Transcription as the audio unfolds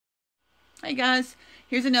Hey guys,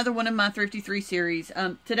 here's another one of my Thrifty 3 series.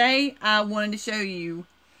 Today I wanted to show you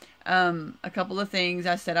a couple of things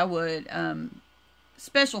I said I would.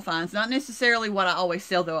 Special finds, not necessarily what I always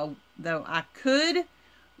sell though I could,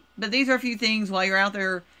 but these are a few things while you're out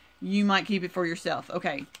there you might keep it for yourself.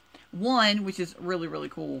 Okay, one which is really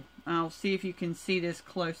cool. I'll see if you can see this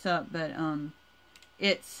close up, but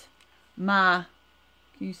it's my,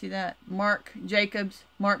 can you see that? Marc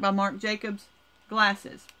by Marc Jacobs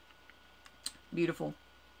glasses. Beautiful.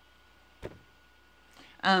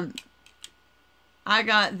 I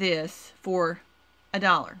got this for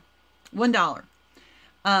 $1.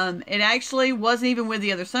 It actually wasn't even with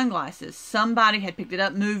the other sunglasses. Somebody had picked it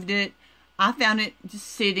up, moved it. I found it just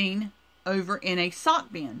sitting over in a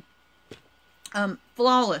sock bin.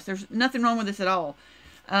 Flawless. There's nothing wrong with this at all.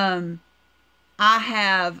 I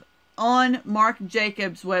have on Marc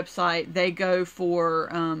Jacobs' website, they go for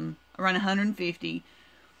around $150.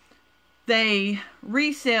 They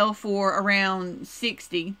resell for around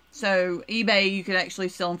 $60. So eBay, you could actually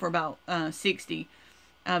sell them for about $60.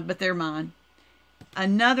 But they're mine.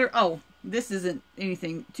 Another, oh, this isn't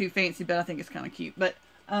anything too fancy, but I think it's kind of cute. But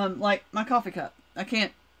like my coffee cup. I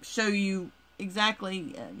can't show you exactly.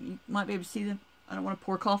 You might be able to see them. I don't want to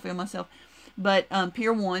pour coffee on myself. But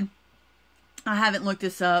Pier 1. I haven't looked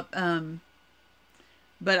this up.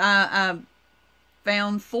 But I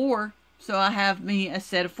found 4. So I have me a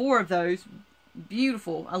set of 4 of those.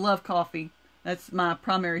 Beautiful. I love coffee. That's my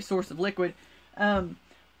primary source of liquid.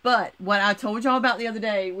 But what I told y'all about the other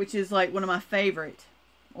day, which is like one of my favorite,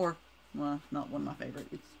 or, well, not one of my favorite.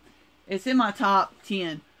 It's in my top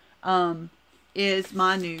 10, is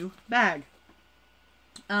my new bag.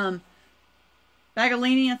 Bagolini,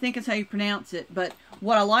 I think is how you pronounce it. But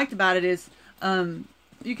what I liked about it is,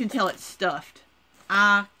 you can tell it's stuffed.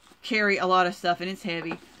 I carry a lot of stuff and it's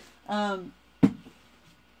heavy.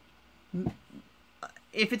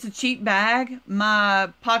 If it's a cheap bag,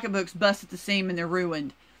 my pocketbooks bust at the seam and they're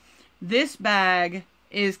ruined. This bag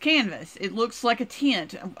is canvas. It looks like a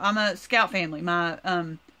tent. I'm a scout family. My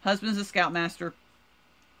husband's a scoutmaster.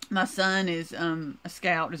 My son is a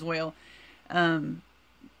scout as well.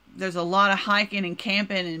 There's a lot of hiking and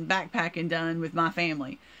camping and backpacking done with my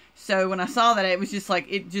family. So when I saw that, it was just like,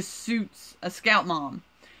 it just suits a scout mom.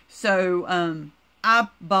 So I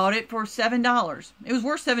bought it for $7. It was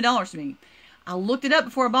worth $7 to me. I looked it up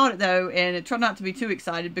before I bought it though, and it turned not to be too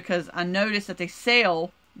excited because I noticed that they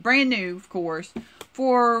sell, brand new of course,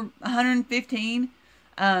 for $115.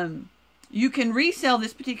 You can resell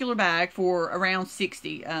this particular bag for around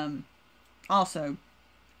 $60 also.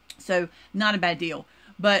 So not a bad deal.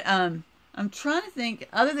 But I'm trying to think,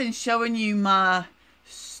 other than showing you my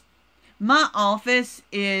office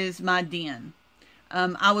is my den.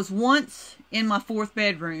 I was once in my 4th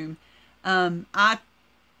bedroom. I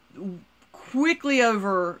quickly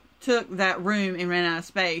overtook that room and ran out of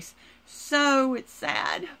space. So it's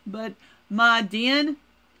sad, but my den,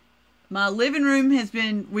 my living room has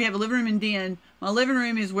been, we have a living room and den. My living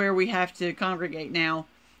room is where we have to congregate now.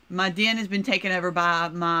 My den has been taken over by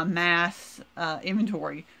my mass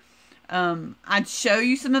inventory. I'd show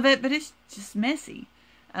you some of it, but it's just messy.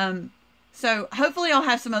 So hopefully I'll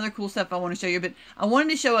have some other cool stuff I want to show you, but I wanted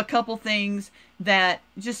to show a couple things that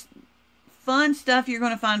just fun stuff you're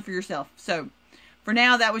going to find for yourself. So for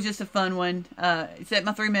now, that was just a fun one. It's at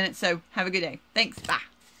my 3 minutes, so have a good day. Thanks. Bye.